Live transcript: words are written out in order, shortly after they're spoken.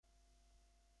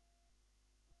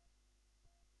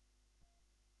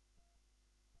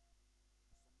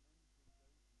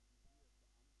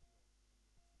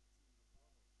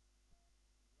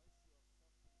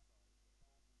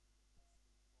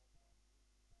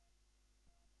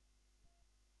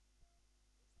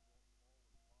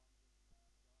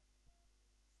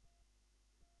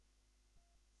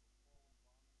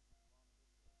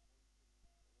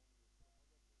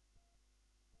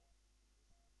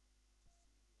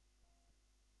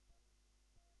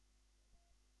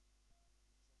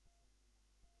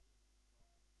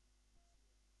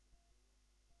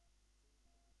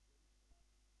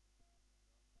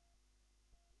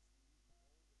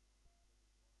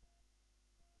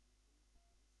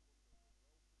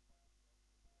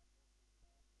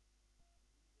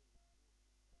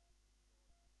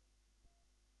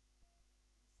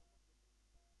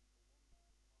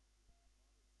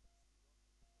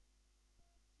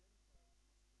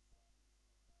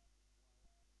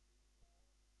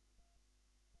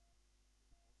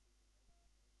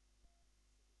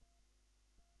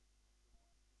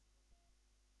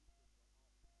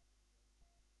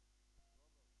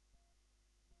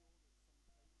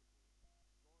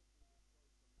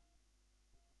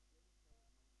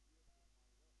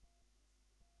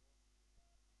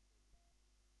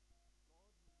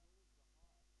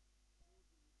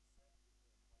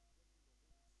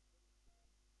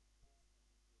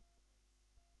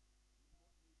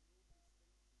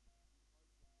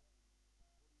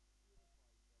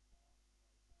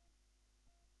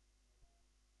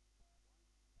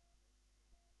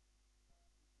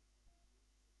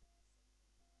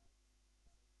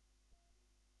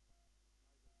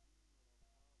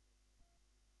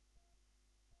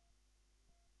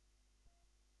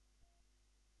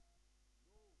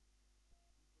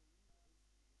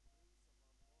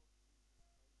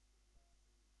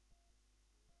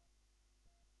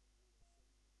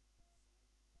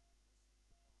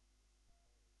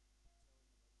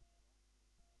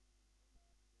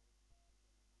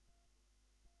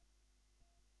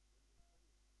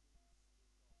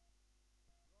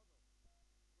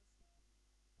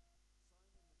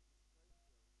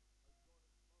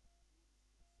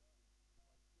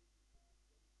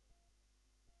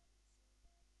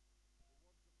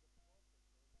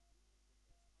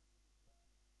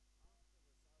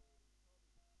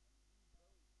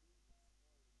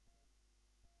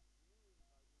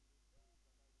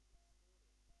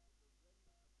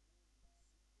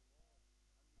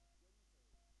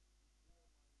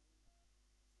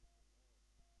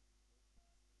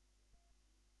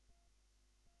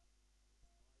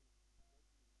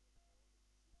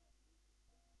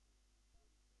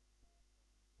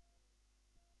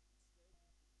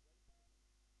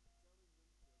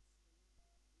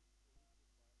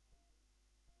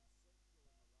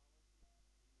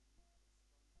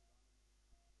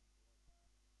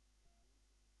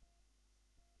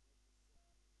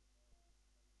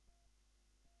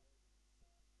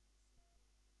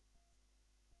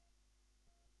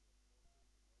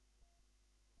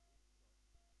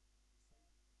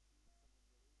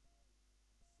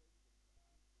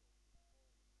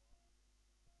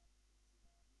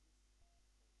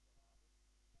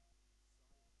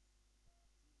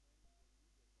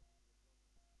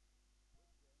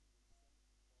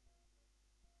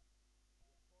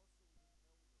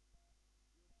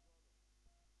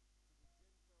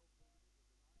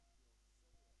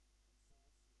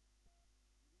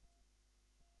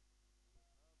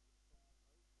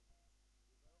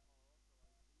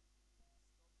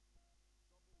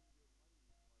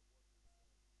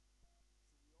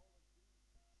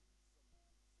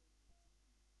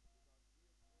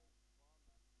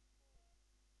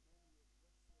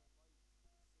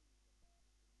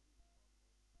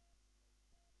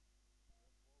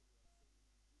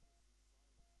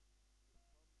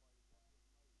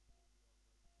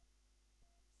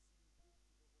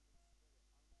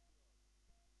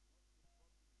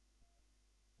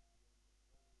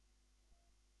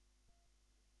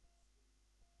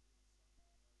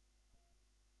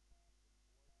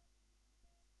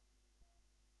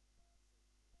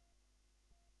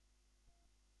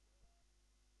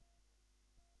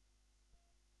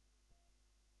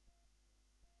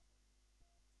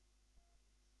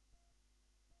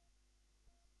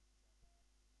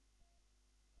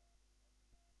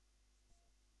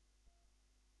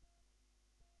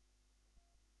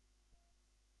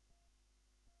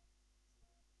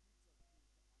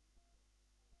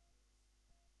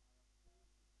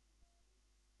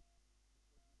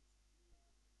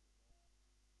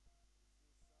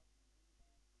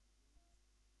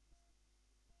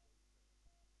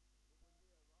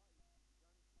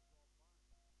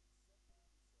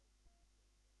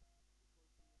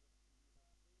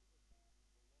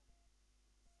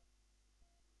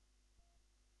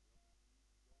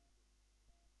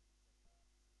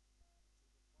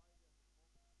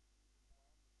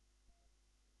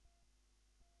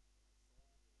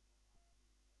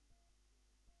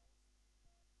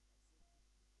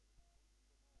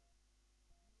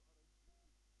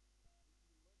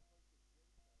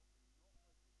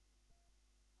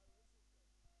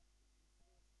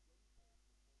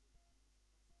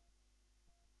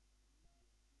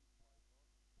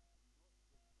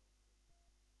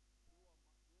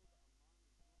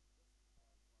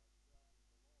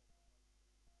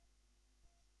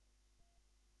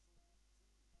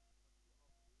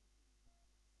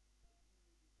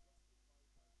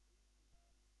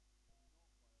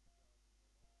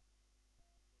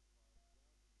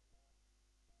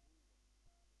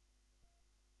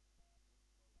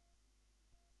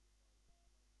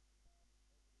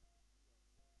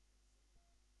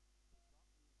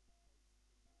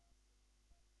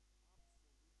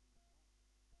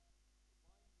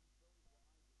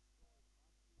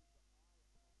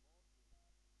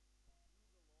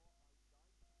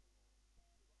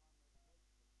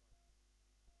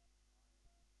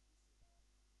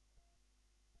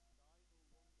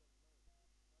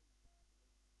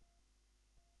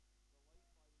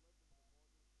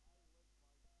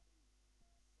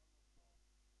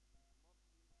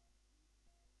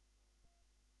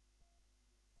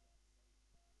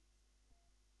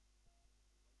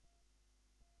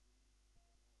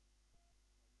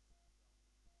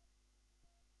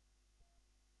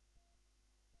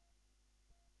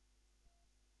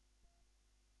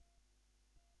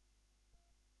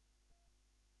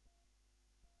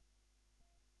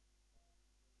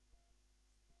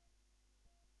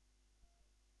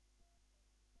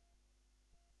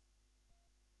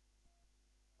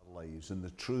lives and the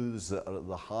truths that are at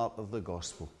the heart of the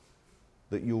gospel,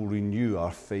 that you'll renew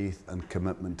our faith and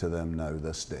commitment to them now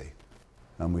this day.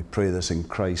 And we pray this in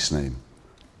Christ's name.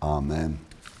 Amen.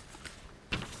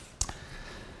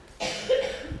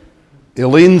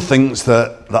 Elaine thinks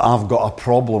that I've got a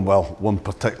problem. Well, one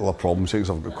particular problem. She thinks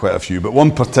I've got quite a few, but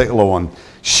one particular one.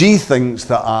 She thinks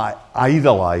that I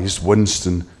idolise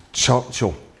Winston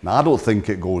Churchill. Now, I don't think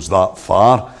it goes that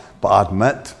far, but I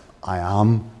admit I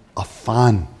am a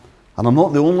fan. And I'm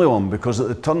not the only one, because at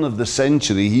the turn of the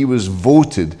century, he was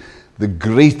voted the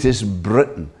greatest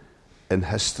Briton in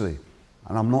history.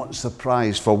 And I'm not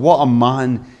surprised, for what a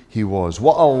man he was.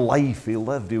 What a life he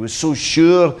lived. He was so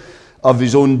sure of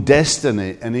his own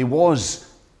destiny, and he was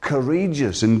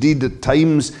courageous. Indeed, at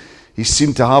times, he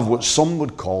seemed to have what some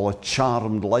would call a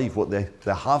charmed life, what they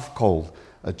have called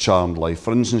a charmed life.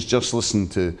 For instance, just listen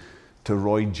to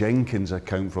Roy Jenkins'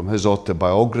 account from his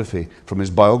biography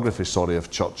of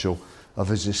Churchill, of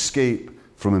his escape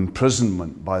from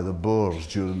imprisonment by the Boers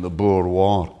during the Boer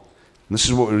War. And this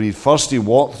is what we read. First, he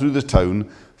walked through the town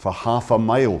for half a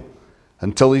mile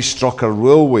until he struck a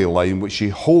railway line which he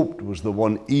hoped was the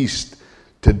one east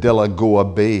to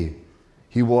Delagoa Bay.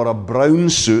 He wore a brown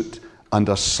suit and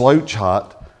a slouch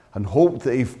hat and hoped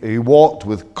that if he walked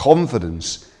with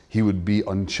confidence, he would be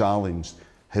unchallenged.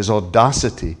 His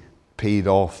audacity paid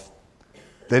off.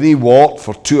 Then he walked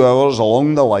for 2 hours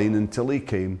along the line until he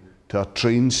came to a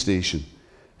train station.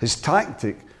 His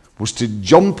tactic was to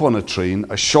jump on a train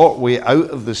a short way out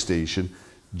of the station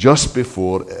just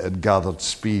before it had gathered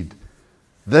speed.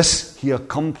 This he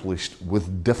accomplished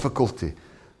with difficulty,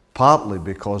 partly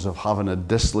because of having a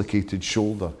dislocated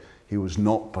shoulder. He was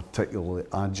not particularly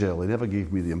agile. He never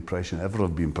gave me the impression ever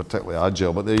of being particularly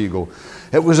agile, but there you go.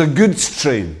 It was a goods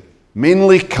train,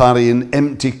 mainly carrying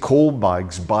empty coal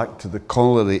bags back to the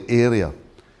colliery area.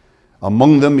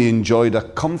 Among them, he enjoyed a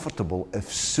comfortable,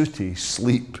 if sooty,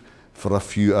 sleep for a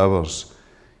few hours.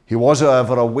 He was,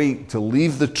 however, awake to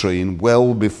leave the train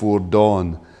well before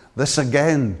dawn. This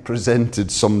again presented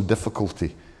some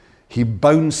difficulty. He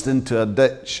bounced into a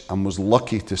ditch and was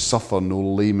lucky to suffer no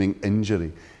laming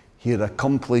injury. He had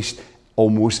accomplished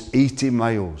almost 80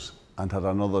 miles and had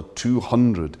another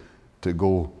 200 to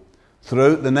go.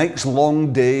 Throughout the next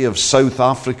long day of South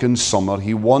African summer,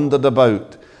 he wandered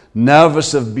about,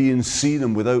 nervous of being seen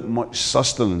and without much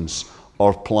sustenance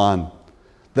or plan.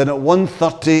 Then at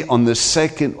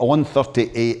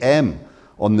 1:30 a.m.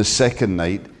 on the second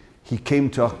night, he came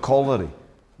to a colliery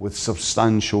with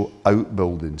substantial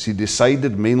outbuildings. He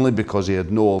decided, mainly because he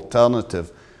had no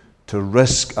alternative, to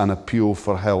risk an appeal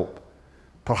for help.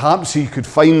 Perhaps he could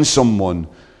find someone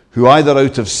who, either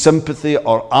out of sympathy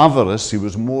or avarice, he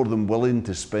was more than willing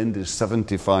to spend his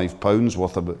 £75,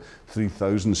 worth about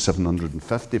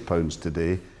 £3,750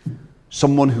 today,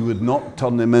 someone who would not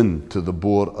turn him in to the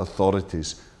Boer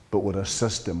authorities, but would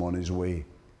assist him on his way.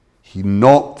 He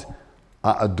knocked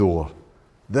at a door.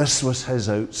 This was his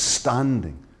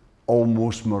outstanding,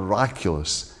 almost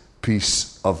miraculous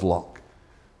piece of luck.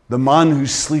 The man who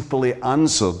sleepily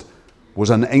answered was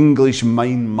an English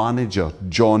mine manager,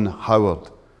 John Howard.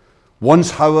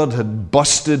 Once Howard had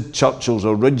busted Churchill's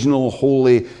original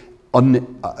wholly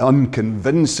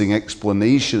unconvincing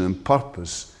explanation and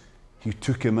purpose, he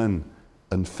took him in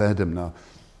and fed him. Now,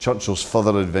 Churchill's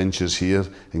further adventures here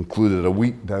included a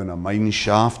week down a mine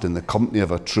shaft in the company of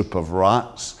a troop of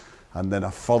rats, and then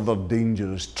a further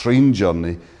dangerous train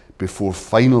journey before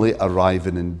finally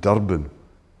arriving in Durban,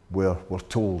 where we're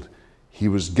told he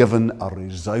was given a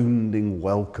resounding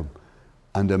welcome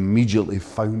and immediately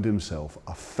found himself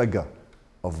a figure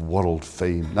of world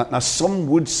fame. Now, some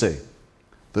would say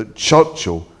that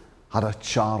Churchill had a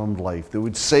charmed life. They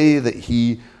would say that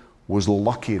he was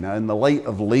lucky. Now, in the light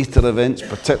of later events,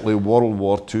 particularly World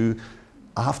War II,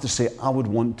 I have to say I would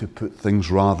want to put things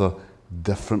rather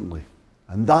differently.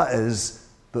 And that is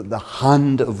that the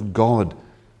hand of God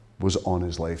was on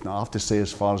his life. Now, I have to say,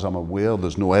 as far as I'm aware,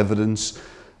 there's no evidence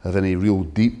of any real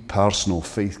deep personal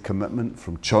faith commitment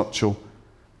from Churchill.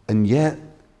 And yet,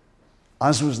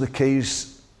 as was the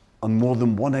case on more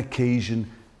than one occasion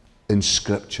in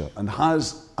Scripture, and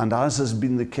as has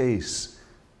been the case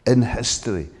in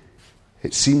history,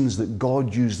 it seems that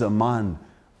God used a man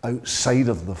outside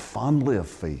of the family of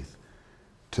faith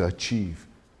to achieve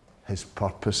his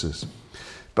purposes.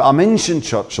 But I mention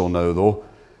Churchill now, though,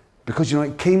 because,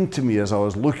 it came to me as I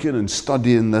was looking and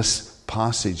studying this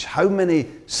passage, how many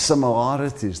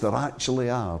similarities there actually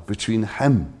are between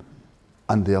him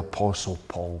and the Apostle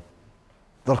Paul.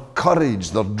 Their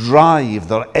courage, their drive,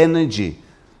 their energy,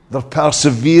 their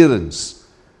perseverance.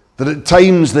 That at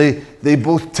times they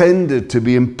both tended to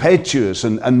be impetuous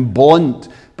and blunt,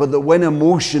 but that when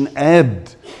emotion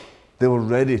ebbed, they were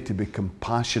ready to be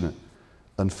compassionate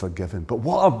and forgiving. But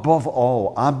what above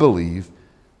all, I believe,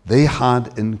 they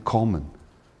had in common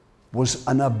was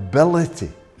an ability,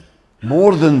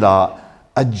 more than that,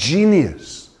 a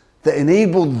genius that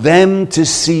enabled them to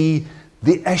see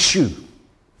the issue,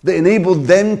 that enabled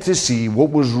them to see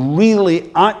what was really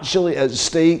actually at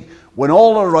stake when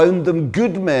all around them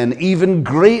good men, even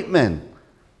great men,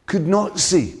 could not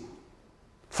see.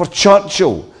 For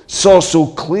Churchill saw so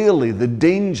clearly the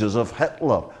dangers of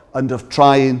Hitler and of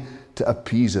trying to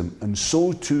appease him, and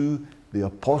so too the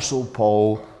Apostle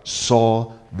Paul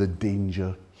saw the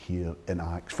danger here in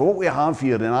Acts. For what we have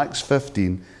here in Acts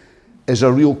 15 is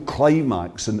a real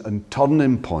climax and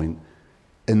turning point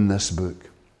in this book.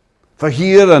 For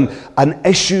here, an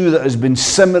issue that has been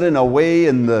simmering away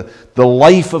in the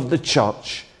life of the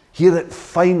church, here it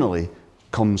finally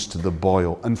comes to the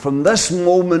boil. And from this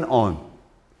moment on,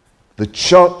 the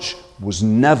church was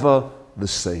never the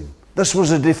same. This was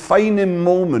a defining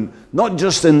moment, not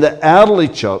just in the early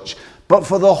church, but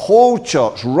for the whole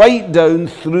church, right down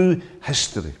through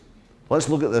history. Let's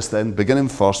look at this then, beginning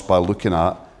first by looking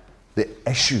at the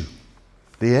issue.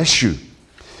 The issue.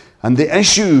 And the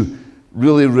issue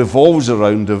really revolves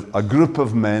around a group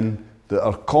of men that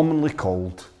are commonly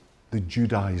called the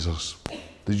Judaizers.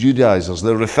 The Judaizers.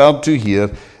 They're referred to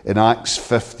here in Acts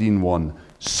 15:1.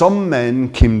 Some men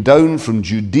came down from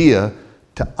Judea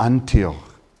to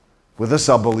Antioch. With this,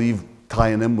 I believe,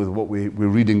 tying in with what we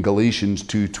read in Galatians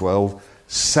 2:12,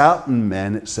 certain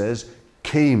men, it says,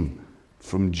 came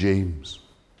from James.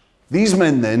 These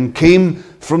men then came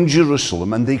from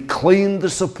Jerusalem, and they claimed the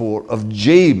support of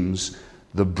James,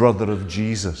 the brother of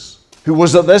Jesus, who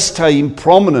was at this time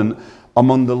prominent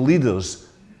among the leaders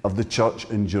of the church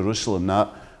in Jerusalem.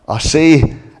 Now, I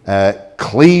say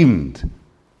claimed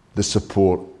the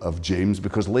support of James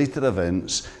because later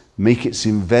events make it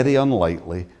seem very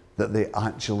unlikely that they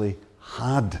actually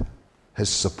had his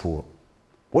support.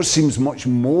 What seems much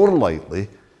more likely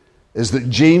is that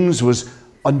James was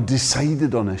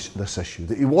undecided on this issue,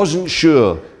 that he wasn't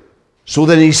sure. So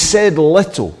then he said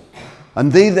little, and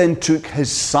they then took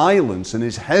his silence and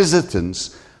his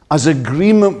hesitance as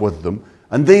agreement with them,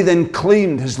 and they then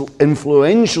claimed his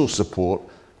influential support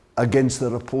against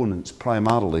their opponents,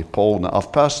 primarily Paul. Now,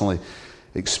 I've personally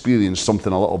experienced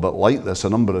something a little bit like this. A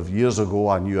number of years ago,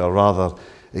 I knew a rather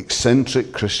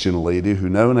eccentric Christian lady who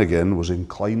now and again was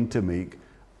inclined to make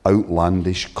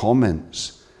outlandish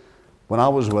comments. When I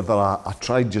was with her, I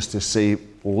tried just to say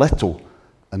little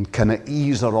and kind of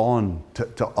ease her on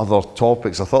to other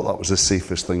topics. I thought that was the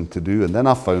safest thing to do. And then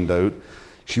I found out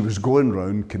she was going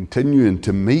round continuing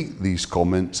to make these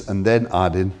comments and then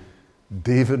adding,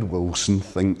 David Wilson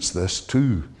thinks this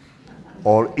too.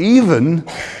 Or even,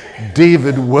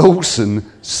 David Wilson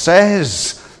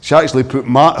says. She actually put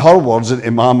her words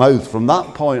into my mouth. From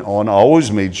that point on, I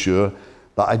always made sure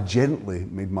that I gently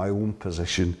made my own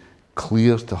position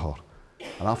clear to her.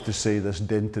 And I have to say, this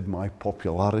dented my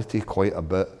popularity quite a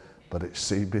bit, but it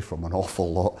saved me from an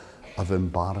awful lot of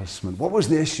embarrassment. What was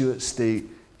the issue at stake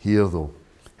here, though?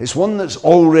 It's one that's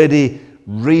already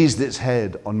raised its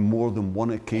head on more than one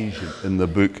occasion in the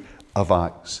book of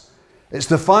Acts. It's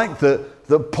the fact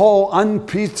that Paul and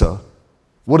Peter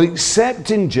were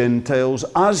accepting Gentiles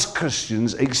as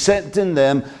Christians, accepting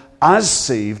them as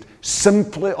saved,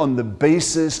 simply on the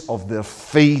basis of their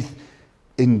faith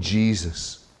in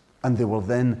Jesus. And they were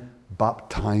then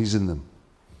baptizing them.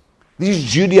 These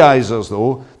Judaizers,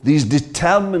 though, these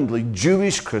determinedly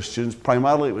Jewish Christians,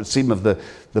 primarily it would seem of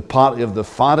the party of the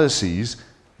Pharisees,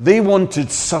 they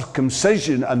wanted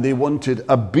circumcision and they wanted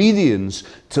obedience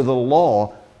to the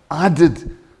law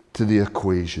added to the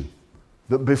equation.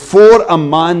 That before a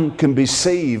man can be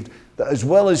saved, that as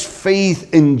well as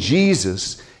faith in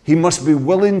Jesus, he must be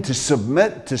willing to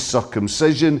submit to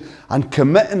circumcision and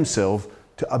commit himself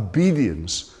to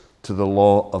obedience to the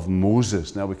law of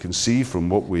Moses. Now we can see from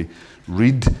what we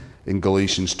read in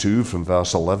Galatians 2 from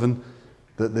verse 11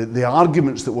 that the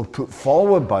arguments that were put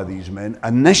forward by these men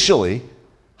initially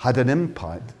had an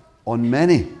impact on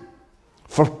many.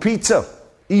 For Peter,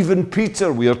 even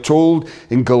Peter, we are told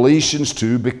in Galatians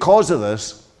 2, because of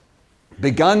this,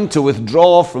 began to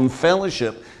withdraw from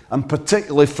fellowship and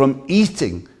particularly from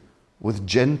eating with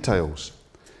Gentiles.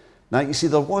 Now you see,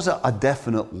 there was a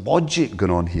definite logic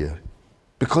going on here.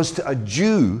 Because to a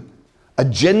Jew, a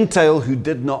Gentile who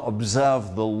did not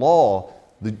observe the law,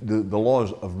 the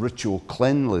laws of ritual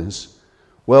cleanliness,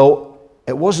 well,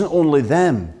 it wasn't only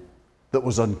them that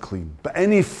was unclean, but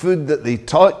any food that they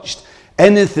touched,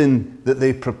 anything that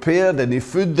they prepared, any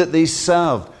food that they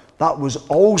served, that was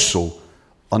also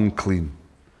unclean.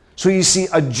 So you see,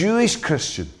 a Jewish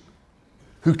Christian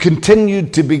who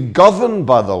continued to be governed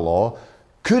by the law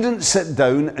couldn't sit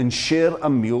down and share a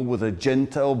meal with a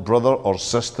Gentile brother or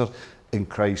sister in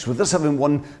Christ, with this having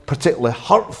one particularly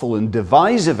hurtful and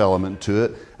divisive element to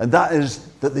it, and that is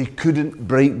that they couldn't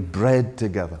break bread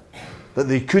together, that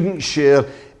they couldn't share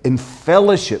in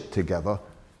fellowship together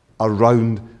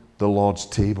around the Lord's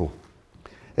table.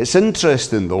 It's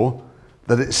interesting, though,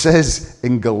 that it says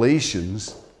in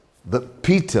Galatians that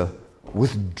Peter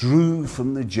withdrew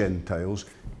from the Gentiles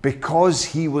because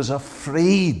he was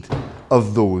afraid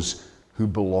of those who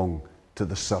belong to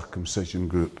the circumcision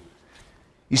group.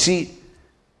 You see,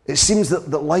 it seems that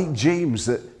like James,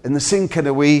 that in the same kind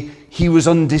of way, he was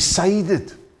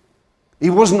undecided. He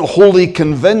wasn't wholly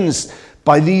convinced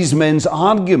by these men's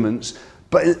arguments,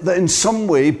 but that in some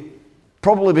way,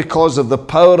 probably because of the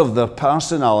power of their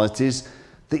personalities,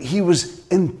 that he was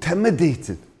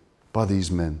intimidated by these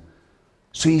men.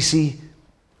 So you see,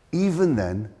 even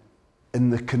then, in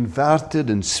the converted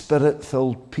and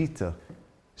spirit-filled Peter,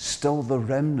 still the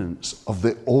remnants of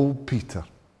the old Peter,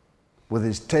 with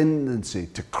his tendency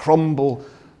to crumble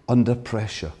under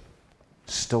pressure,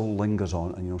 still lingers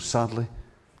on. And sadly,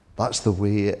 that's the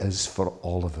way it is for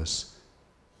all of us,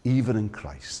 even in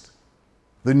Christ.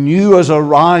 The new has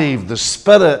arrived, the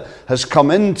Spirit has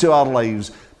come into our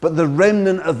lives, but the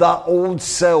remnant of that old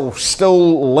self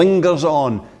still lingers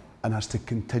on and has to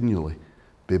continually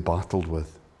be battled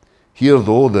with. Here,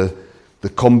 though, the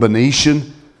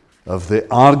combination of the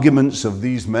arguments of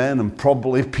these men and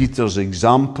probably Peter's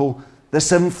example,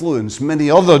 this influenced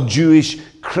many other Jewish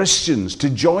Christians to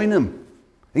join him,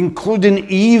 including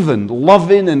even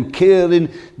loving and caring,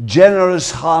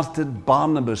 generous-hearted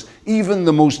Barnabas, even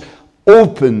the most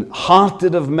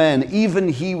open-hearted of men. Even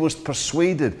he was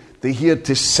persuaded that he had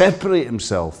to separate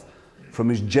himself from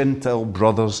his Gentile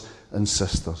brothers and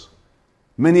sisters,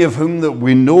 many of whom that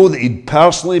we know that he'd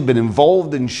personally been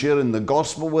involved in sharing the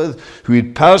gospel with, who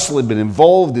he'd personally been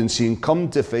involved in seeing come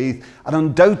to faith, and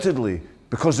undoubtedly,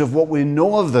 because of what we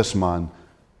know of this man,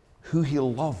 who he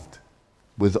loved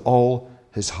with all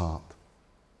his heart.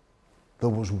 There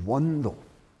was one, though,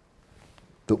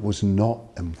 that was not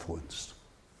influenced.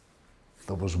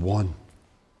 There was one.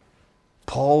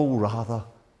 Paul, rather,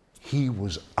 he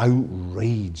was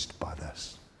outraged by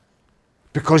this.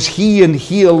 Because he and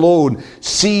he alone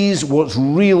sees what's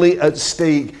really at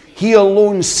stake. He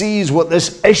alone sees what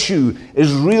this issue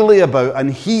is really about,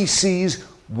 and he sees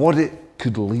what it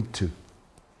could lead to.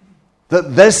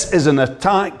 That this is an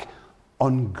attack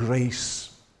on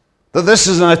grace. That this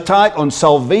is an attack on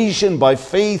salvation by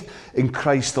faith in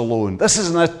Christ alone. This is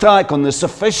an attack on the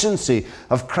sufficiency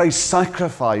of Christ's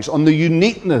sacrifice, on the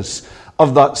uniqueness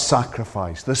of that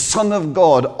sacrifice. The Son of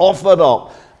God offered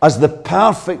up as the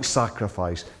perfect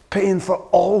sacrifice, paying for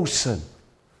all sin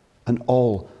and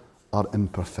all our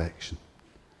imperfection.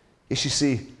 You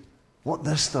see, what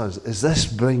this does is this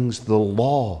brings the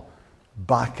law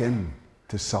back in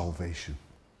to salvation.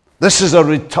 This is a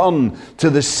return to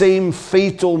the same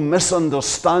fatal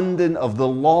misunderstanding of the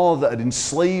law that had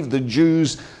enslaved the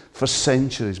Jews for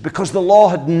centuries, because the law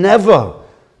had never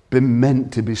been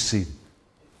meant to be seen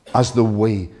as the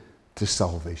way to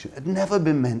salvation. It had never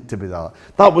been meant to be that.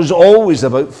 That was always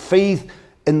about faith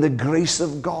in the grace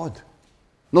of God.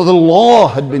 No, the law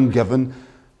had been given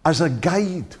as a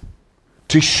guide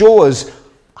to show us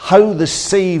how the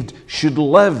saved should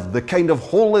live, the kind of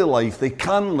holy life they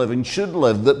can live and should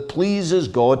live that pleases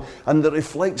God and that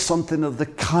reflects something of the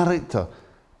character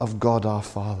of God our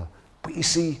Father. But you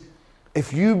see,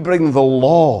 if you bring the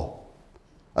law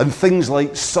and things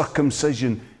like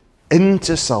circumcision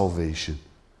into salvation,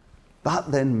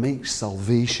 that then makes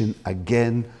salvation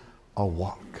again a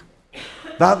work.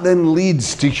 That then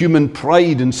leads to human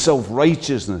pride and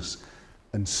self-righteousness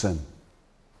and sin.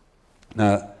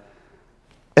 Now,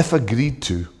 if agreed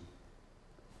to,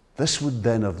 this would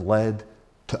then have led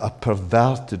to a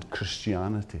perverted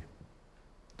Christianity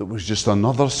that was just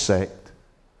another sect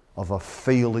of a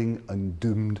failing and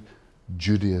doomed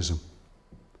Judaism.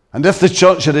 And if the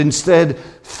church had instead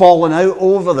fallen out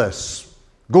over this,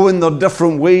 going their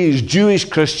different ways, Jewish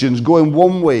Christians going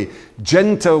one way,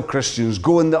 Gentile Christians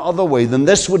going the other way, then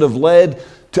this would have led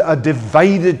to a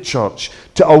divided church,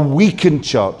 to a weakened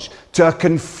church, to a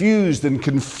confused and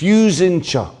confusing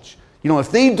church.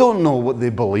 If they don't know what they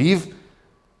believe,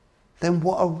 then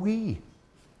what are we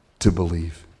to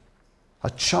believe? A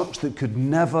church that could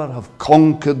never have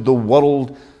conquered the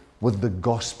world with the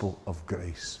gospel of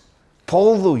grace.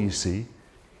 Paul, though, you see,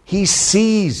 he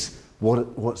sees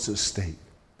what's at stake.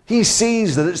 He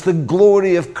sees that it's the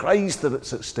glory of Christ that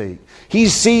it's at stake. He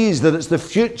sees that it's the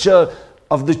future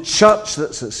of the church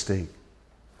that's at stake.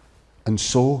 And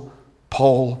so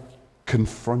Paul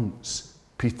confronts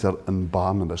Peter and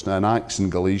Barnabas. Now in Acts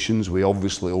and Galatians, we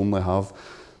obviously only have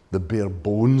the bare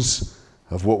bones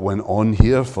of what went on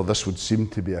here, for this would seem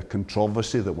to be a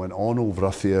controversy that went on over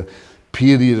a fair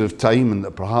period of time and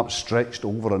that perhaps stretched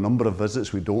over a number of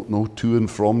visits, we don't know, to and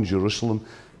from Jerusalem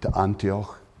to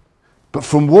Antioch. But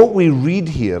from what we read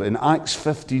here in Acts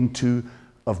 15:2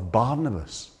 of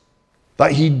Barnabas,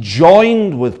 that he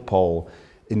joined with Paul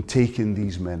in taking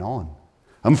these men on.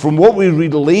 And from what we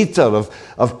read later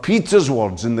of Peter's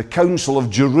words in the Council of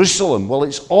Jerusalem, well,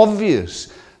 it's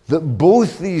obvious that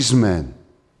both these men,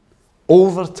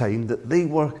 over time, that they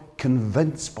were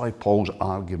convinced by Paul's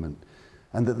argument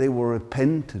and that they were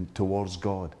repentant towards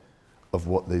God of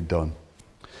what they'd done.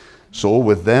 So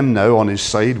with them now on his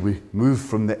side, we move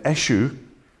from the issue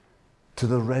to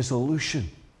the resolution.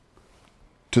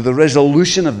 To the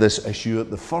resolution of this issue at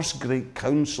the first great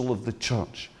council of the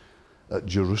church at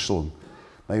Jerusalem.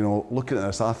 Now, you know, looking at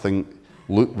this, I think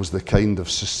Luke was the kind of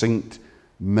succinct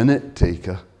minute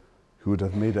taker who would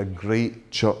have made a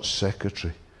great church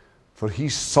secretary. For he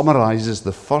summarizes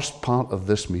the first part of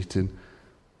this meeting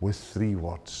with 3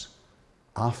 words: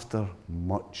 after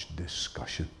much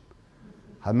discussion.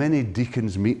 How many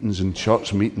deacons' meetings and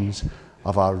church meetings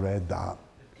have I read that?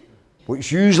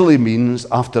 Which usually means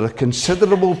after a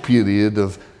considerable period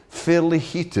of fairly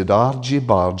heated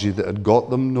argy-bargy that had got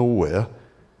them nowhere,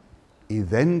 he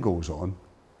then goes on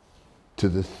to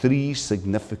the 3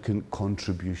 significant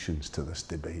contributions to this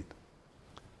debate.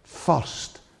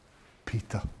 First,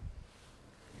 Peter.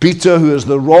 Peter, who is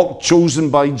the rock chosen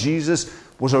by Jesus,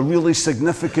 was a really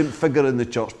significant figure in the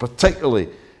church, particularly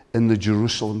in the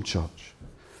Jerusalem church.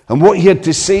 And what he had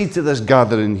to say to this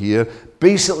gathering here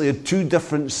basically had 2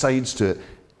 different sides to it: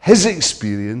 his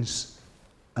experience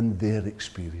and their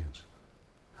experience.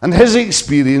 And his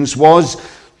experience was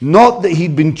not that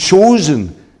he'd been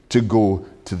chosen to go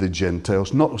to the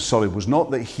Gentiles, was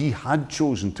not that he had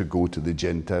chosen to go to the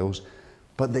Gentiles,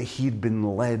 but that he'd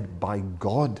been led by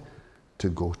God to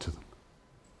go to them.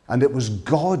 And it was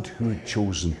God who had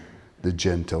chosen the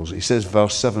Gentiles. He says,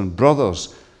 verse 7,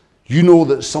 brothers, you know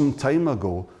that some time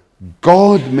ago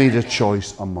God made a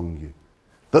choice among you,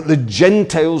 that the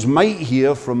Gentiles might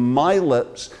hear from my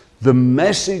lips the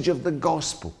message of the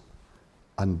gospel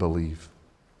and believe.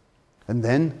 And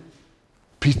then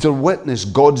Peter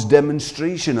witnessed God's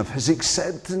demonstration of his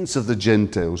acceptance of the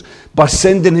Gentiles by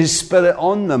sending his Spirit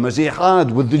on them as he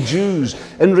had with the Jews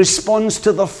in response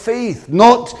to their faith,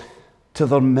 not to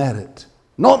their merit,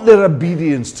 not their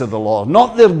obedience to the law,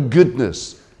 not their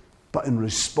goodness, but in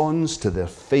response to their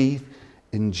faith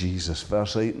in Jesus.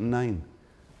 Verse 8 and 9.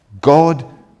 God,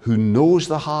 who knows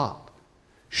the heart,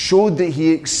 showed that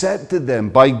he accepted them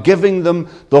by giving them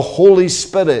the Holy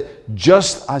Spirit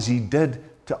just as he did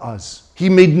to us. He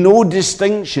made no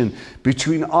distinction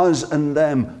between us and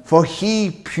them, for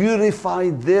he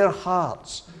purified their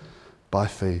hearts by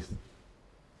faith.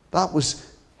 That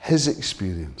was his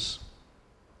experience.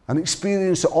 An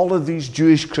experience that all of these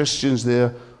Jewish Christians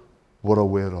there were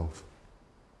aware of.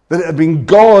 That it had been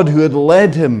God who had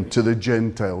led him to the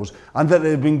Gentiles, and that it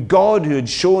had been God who had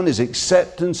shown his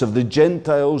acceptance of the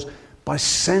Gentiles by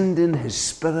sending his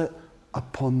Spirit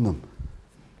upon them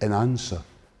in answer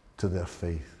to their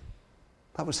faith.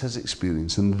 That was his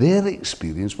experience. And their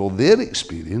experience,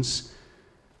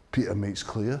 Peter makes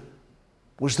clear,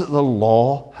 was that the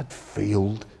law had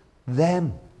failed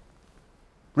them.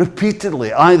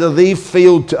 Repeatedly, either they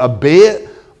failed to obey it,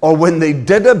 or when they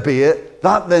did obey it,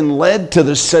 that then led to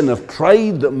the sin of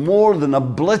pride that more than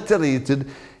obliterated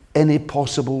any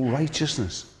possible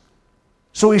righteousness.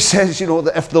 So he says,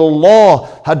 that if the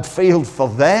law had failed for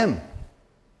them,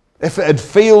 if it had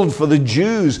failed for the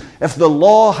Jews, if the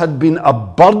law had been a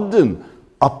burden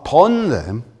upon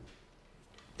them,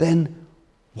 then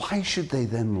why should they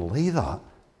then lay that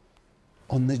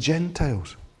on the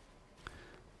Gentiles?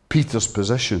 Peter's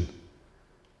position,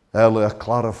 earlier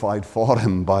clarified for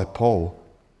him by Paul,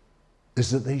 is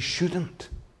that they shouldn't.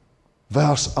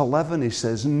 Verse 11, he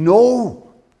says,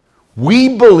 no,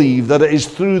 we believe that it is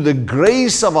through the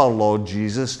grace of our Lord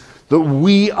Jesus that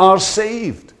we are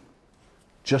saved,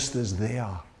 just as they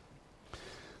are.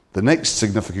 The next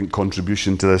significant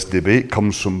contribution to this debate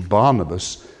comes from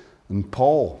Barnabas and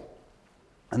Paul.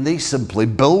 And they simply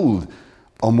build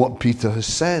on what Peter has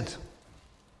said.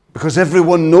 Because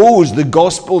everyone knows the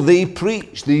gospel they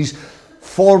preach, these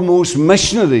foremost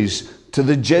missionaries to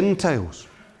the Gentiles.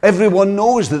 Everyone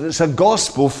knows that it's a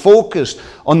gospel focused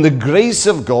on the grace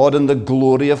of God and the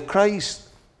glory of Christ.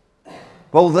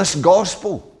 Well, this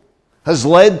gospel has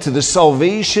led to the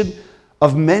salvation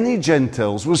of many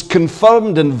Gentiles, was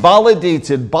confirmed and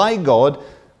validated by God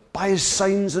By his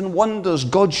signs and wonders,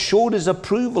 God showed his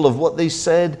approval of what they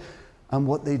said and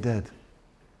what they did.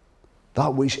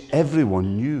 That which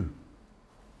everyone knew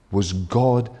was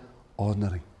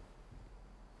God-honoring.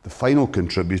 The final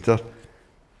contributor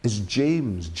is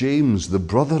James. James, the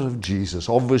brother of Jesus,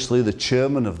 obviously the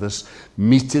chairman of this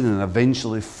meeting and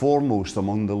eventually foremost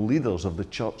among the leaders of the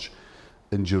church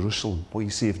in Jerusalem. Well, you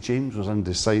see, if James was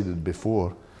undecided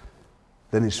before,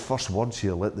 then his first words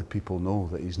here let the people know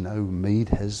that he's now made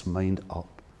his mind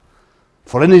up.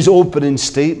 For in his opening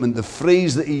statement, the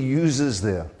phrase that he uses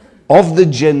there, of the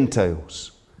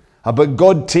Gentiles, about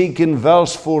God taking,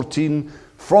 verse 14,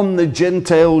 from the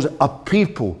Gentiles a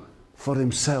people for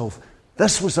himself.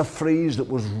 This was a phrase that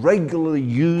was regularly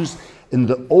used in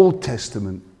the Old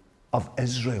Testament of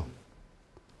Israel,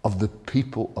 of the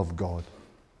people of God.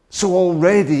 So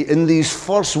already in these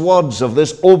first words of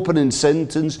this opening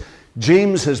sentence,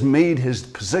 James has made his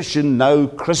position now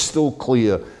crystal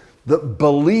clear that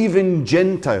believing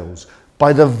Gentiles,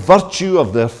 by the virtue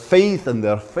of their faith and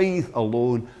their faith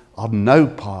alone, are now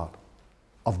part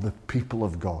of the people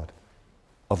of God,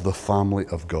 of the family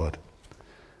of God.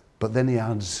 But then he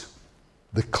adds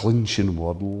the clinching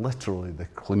word, literally the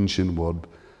clinching word,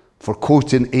 for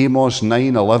quoting Amos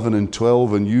 9, 11 and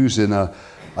 12 and using a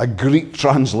Greek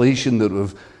translation that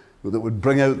would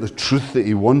bring out the truth that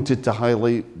he wanted to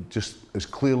highlight just as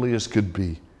clearly as could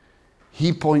be.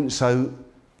 He points out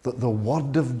that the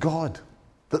word of God,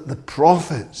 that the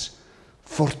prophets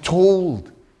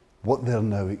foretold what they're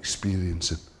now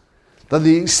experiencing. That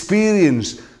the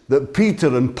experience that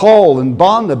Peter and Paul and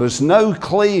Barnabas now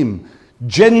claim,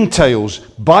 Gentiles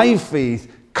by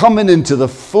faith coming into the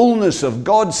fullness of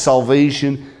God's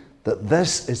salvation, that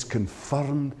this is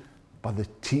confirmed by the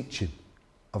teaching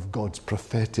of God's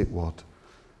prophetic word.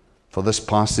 For this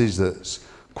passage that's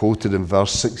quoted in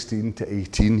verse 16 to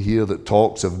 18 here, that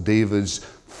talks of David's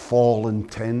fallen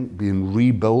tent being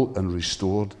rebuilt and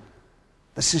restored,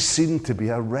 this is seen to be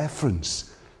a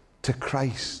reference to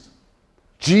Christ.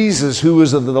 Jesus, who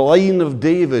was of the line of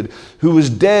David, who was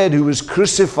dead, who was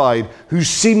crucified, who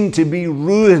seemed to be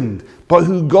ruined, but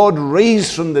who God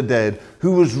raised from the dead,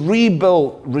 who was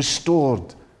rebuilt,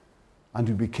 restored, and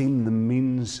who became the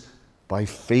means by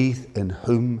faith in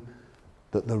whom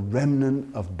that the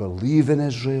remnant of believing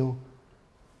Israel,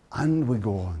 and we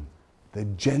go on, the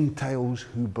Gentiles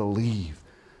who believe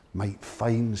might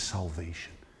find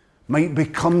salvation, might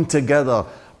become together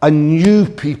a new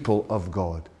people of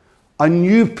God, a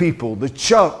new people, the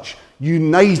church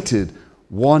united,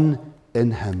 one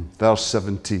in him. Verse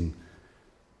 17,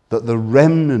 that the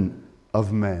remnant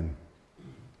of men,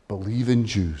 believing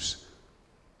Jews,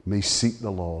 may seek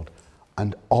the Lord,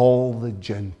 and all the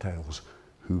Gentiles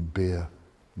who bear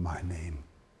my name.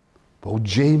 Well,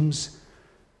 James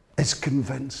is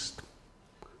convinced.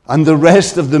 And the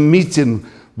rest of the meeting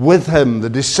with him, the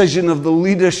decision of the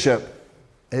leadership,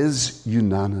 is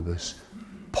unanimous.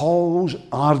 Paul's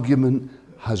argument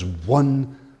has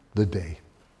won the day.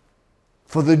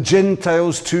 For the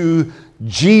Gentiles too,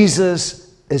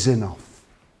 Jesus is enough.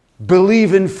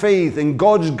 Believe in faith, in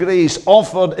God's grace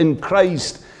offered in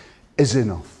Christ is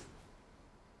enough.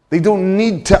 They don't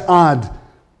need to add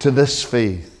to this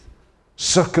faith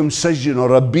circumcision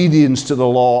or obedience to the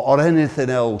law or anything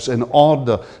else in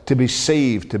order to be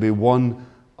saved, to be one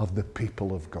of the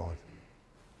people of God.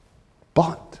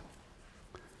 But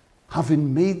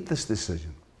having made this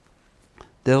decision,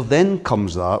 there then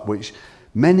comes that which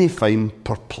many find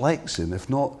perplexing, if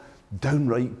not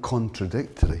downright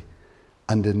contradictory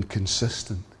and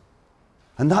inconsistent.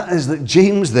 And that is that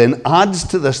James then adds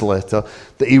to this letter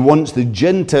that he wants the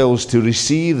Gentiles to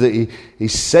receive, that he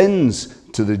sends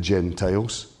to the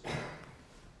Gentiles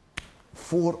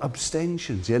 4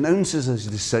 abstentions. He announces his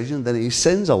decision, then he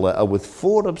sends a letter with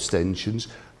 4 abstentions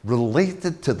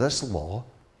related to this law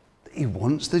that he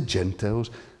wants the Gentiles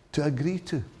to agree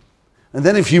to. And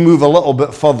then if you move a little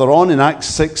bit further on in Acts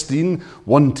 16,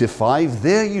 1 to 5,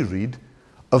 there you read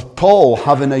of Paul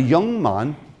having a young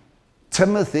man,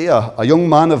 Timothy, a young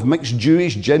man of mixed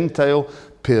Jewish-Gentile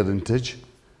parentage,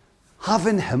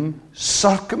 having him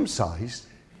circumcised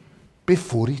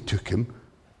before he took him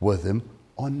with him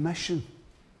on mission.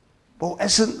 Well,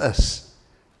 isn't this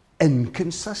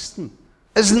inconsistent?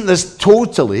 Isn't this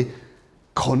totally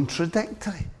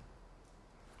contradictory?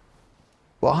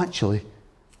 Well, actually,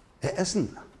 it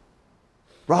isn't.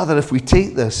 Rather, if we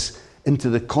take this into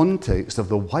the context of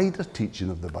the wider teaching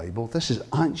of the Bible, this is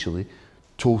actually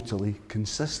totally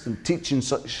consistent. Teaching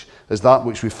such as that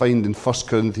which we find in 1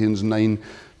 Corinthians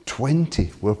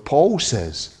 9:20, where Paul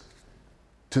says,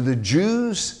 "To the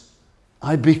Jews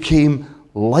I became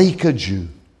like a Jew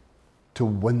to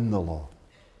win the law.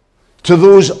 To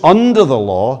those under the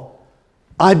law,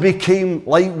 I became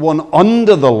like one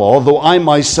under the law, though I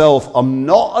myself am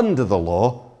not under the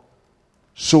law,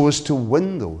 so as to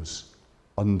win those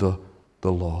under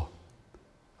the law.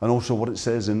 And also what it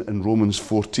says in Romans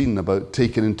 14 about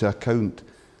taking into account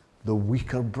the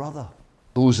weaker brother,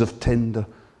 those of tender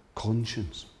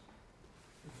conscience.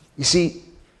 You see,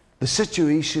 the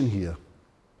situation here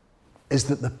is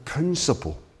that the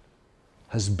principle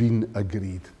has been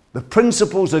agreed. The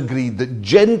principle's agreed that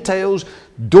Gentiles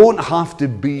don't have to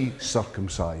be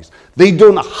circumcised. They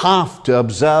don't have to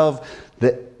observe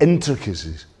the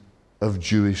intricacies of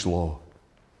Jewish law.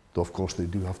 Though, of course, they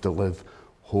do have to live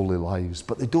holy lives.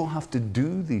 But they don't have to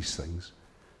do these things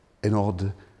in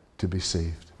order to be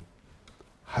saved.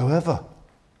 However,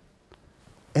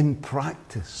 in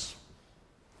practice,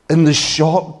 in the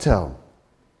short term,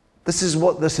 this is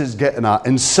what this is getting at.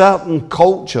 In certain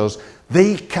cultures,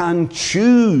 they can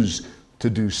choose to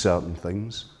do certain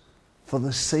things for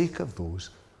the sake of those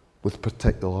with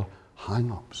particular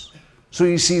hang-ups. So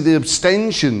you see, the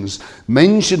abstentions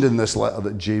mentioned in this letter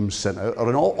that James sent out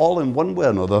are all in one way or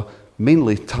another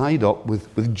mainly tied up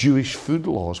with Jewish food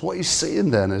laws. What he's saying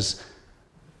then is,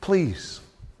 please,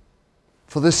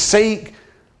 for the sake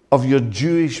of your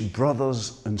Jewish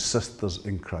brothers and sisters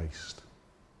in Christ,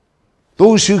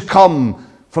 those who come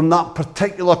from that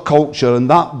particular culture and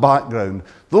that background,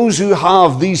 those who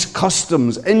have these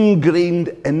customs ingrained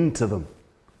into them,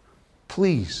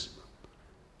 please,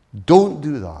 don't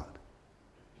do that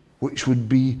which would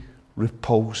be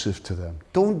repulsive to them.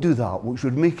 Don't do that which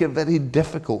would make it very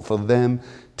difficult for them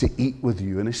to eat with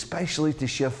you, and especially to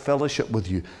share fellowship with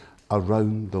you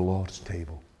around the Lord's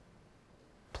table.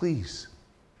 Please,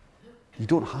 you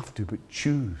don't have to, but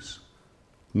choose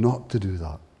not to do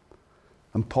that.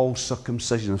 And Paul's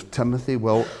circumcision of Timothy,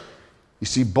 well, you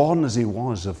see, born as he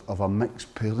was of a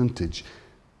mixed parentage,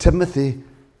 Timothy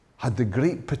had the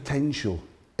great potential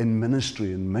in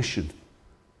ministry and mission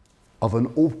of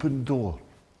an open door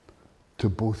to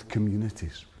both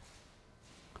communities.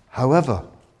 However,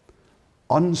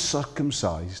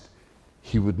 uncircumcised,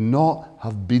 he would not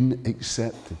have been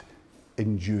accepted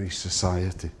in Jewish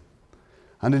society.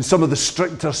 And in some of the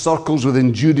stricter circles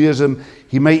within Judaism,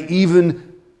 he might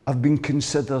even have been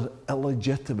considered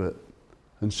illegitimate,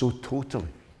 and so totally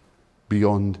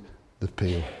beyond the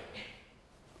pale.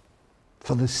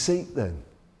 For the sake then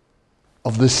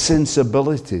of the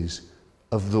sensibilities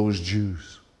of those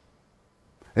Jews,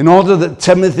 in order that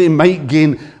Timothy might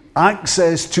gain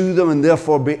access to them and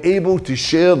therefore be able to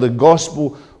share the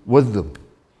gospel with them,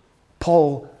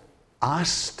 Paul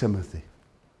asks Timothy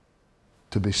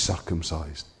to be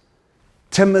circumcised.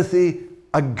 Timothy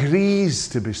agrees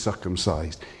to be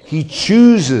circumcised. He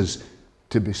chooses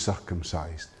to be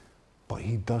circumcised. But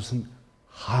he doesn't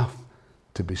have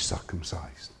to be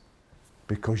circumcised.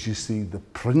 Because you see, the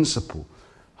principle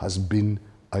has been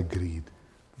agreed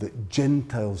that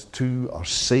Gentiles too are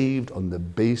saved on the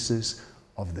basis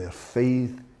of their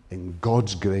faith in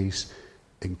God's grace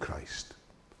in Christ.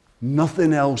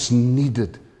 Nothing else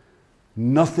needed.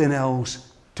 Nothing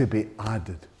else to be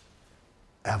added.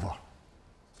 Ever.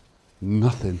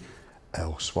 Nothing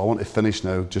else. Well, I want to finish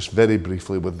now just very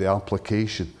briefly with the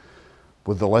application,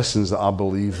 with the lessons that I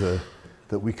believe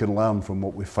that we can learn from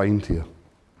what we find here.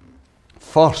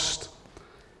 First,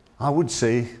 I would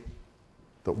say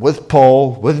that with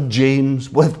Paul, with James,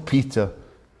 with Peter,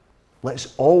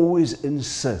 let's always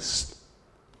insist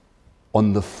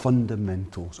on the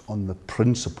fundamentals, on the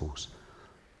principles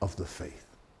of the faith.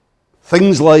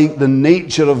 Things like the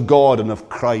nature of God and of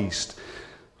Christ,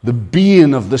 the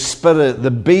being of the Spirit, the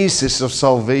basis of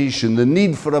salvation, the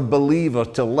need for a believer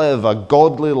to live a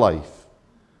godly life.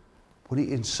 We need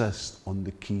to insist on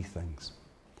the key things.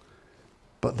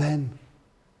 But then,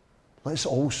 let's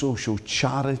also show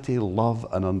charity, love,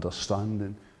 and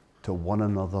understanding to one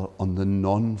another on the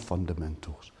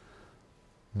non-fundamentals,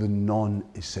 the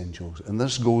non-essentials. And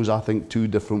this goes, I think, two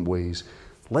different ways.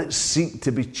 Let's seek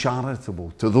to be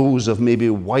charitable to those of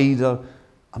maybe wider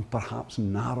and perhaps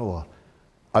narrower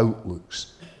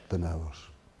outlooks than ours.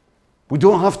 We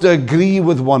don't have to agree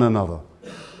with one another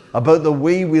about the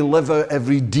way we live out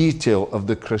every detail of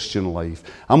the Christian life.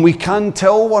 And we can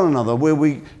tell one another where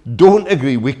we don't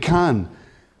agree, we can.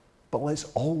 But let's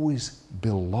always be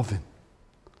loving.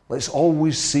 Let's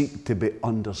always seek to be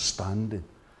understanding.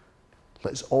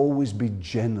 Let's always be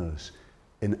generous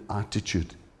in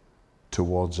attitude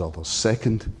towards others.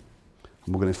 Second,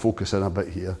 and we're going to focus in a bit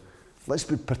here, let's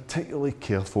be particularly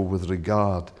careful with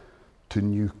regard to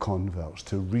new converts,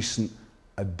 to recent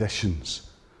additions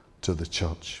to the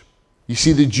church. You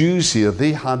see, the Jews here,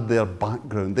 they had their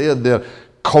background, they had their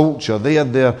culture. They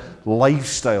had their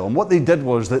lifestyle. And what they did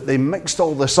was that they mixed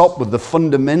all this up with the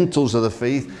fundamentals of the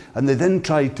faith, and they then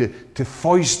tried to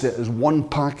foist it as one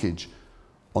package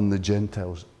on the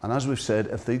Gentiles. And as we've said,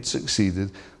 if they'd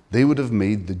succeeded, they would have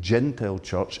made the Gentile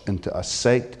church into a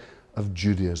sect of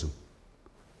Judaism.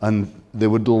 And they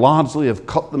would largely have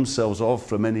cut themselves off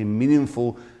from any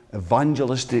meaningful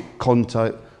evangelistic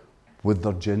contact with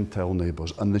their Gentile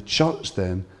neighbours. And the church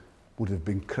then would have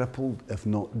been crippled, if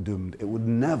not doomed. It would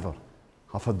never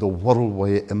have had the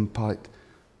worldwide impact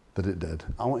that it did.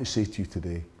 I want to say to you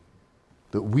today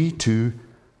that we too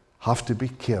have to be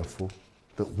careful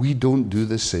that we don't do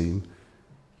the same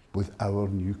with our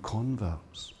new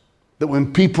converts. That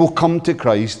when people come to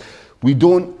Christ, we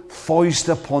don't foist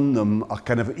upon them a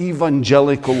kind of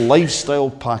evangelical lifestyle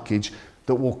package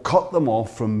that will cut them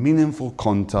off from meaningful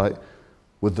contact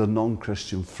with their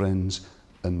non-Christian friends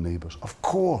and neighbours. Of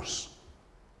course,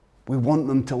 we want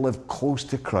them to live close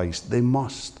to Christ. They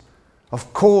must.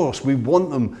 Of course, we want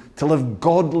them to live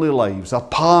godly lives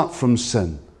apart from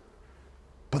sin.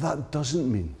 But that doesn't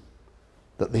mean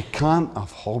that they can't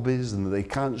have hobbies and that they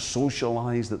can't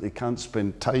socialise, that they can't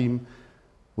spend time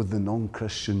with the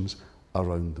non-Christians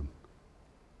around them.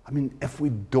 I mean, if we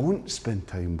don't spend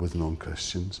time with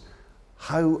non-Christians,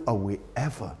 how are we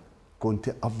ever going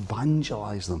to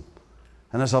evangelise them?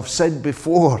 And as I've said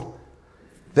before,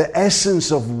 the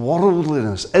essence of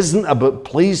worldliness isn't about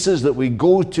places that we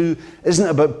go to, isn't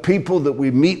about people that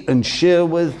we meet and share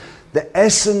with. The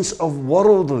essence of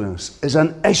worldliness is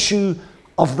an issue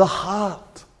of the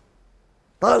heart.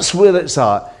 That's where it's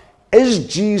at. Is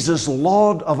Jesus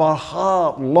Lord of our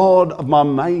heart, Lord of my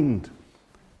mind?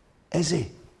 Is he?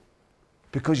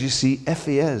 Because you see, if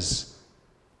he is,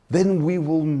 then we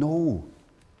will know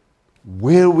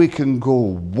where we can go,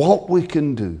 what we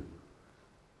can do.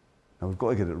 Now we've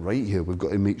got to get it right here. We've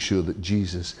got to make sure that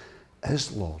Jesus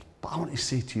is Lord. But I want to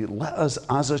say to you, let us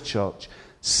as a church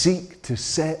seek to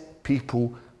set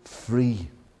people free.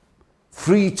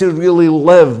 Free to really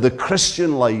live the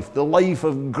Christian life, the life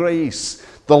of grace,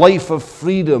 the life of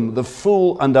freedom, the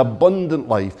full and abundant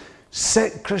life.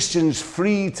 Set Christians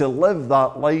free to live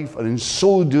that life, and in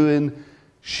so doing,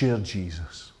 share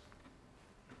Jesus.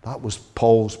 That was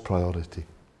Paul's priority,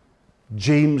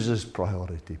 James's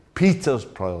priority, Peter's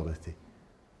priority.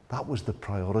 That was the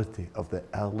priority of the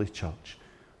early church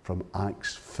from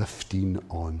Acts 15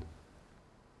 on.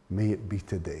 May it be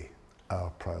today our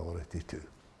priority too.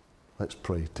 Let's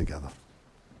pray together.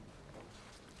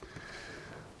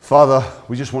 Father,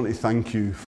 we just want to thank you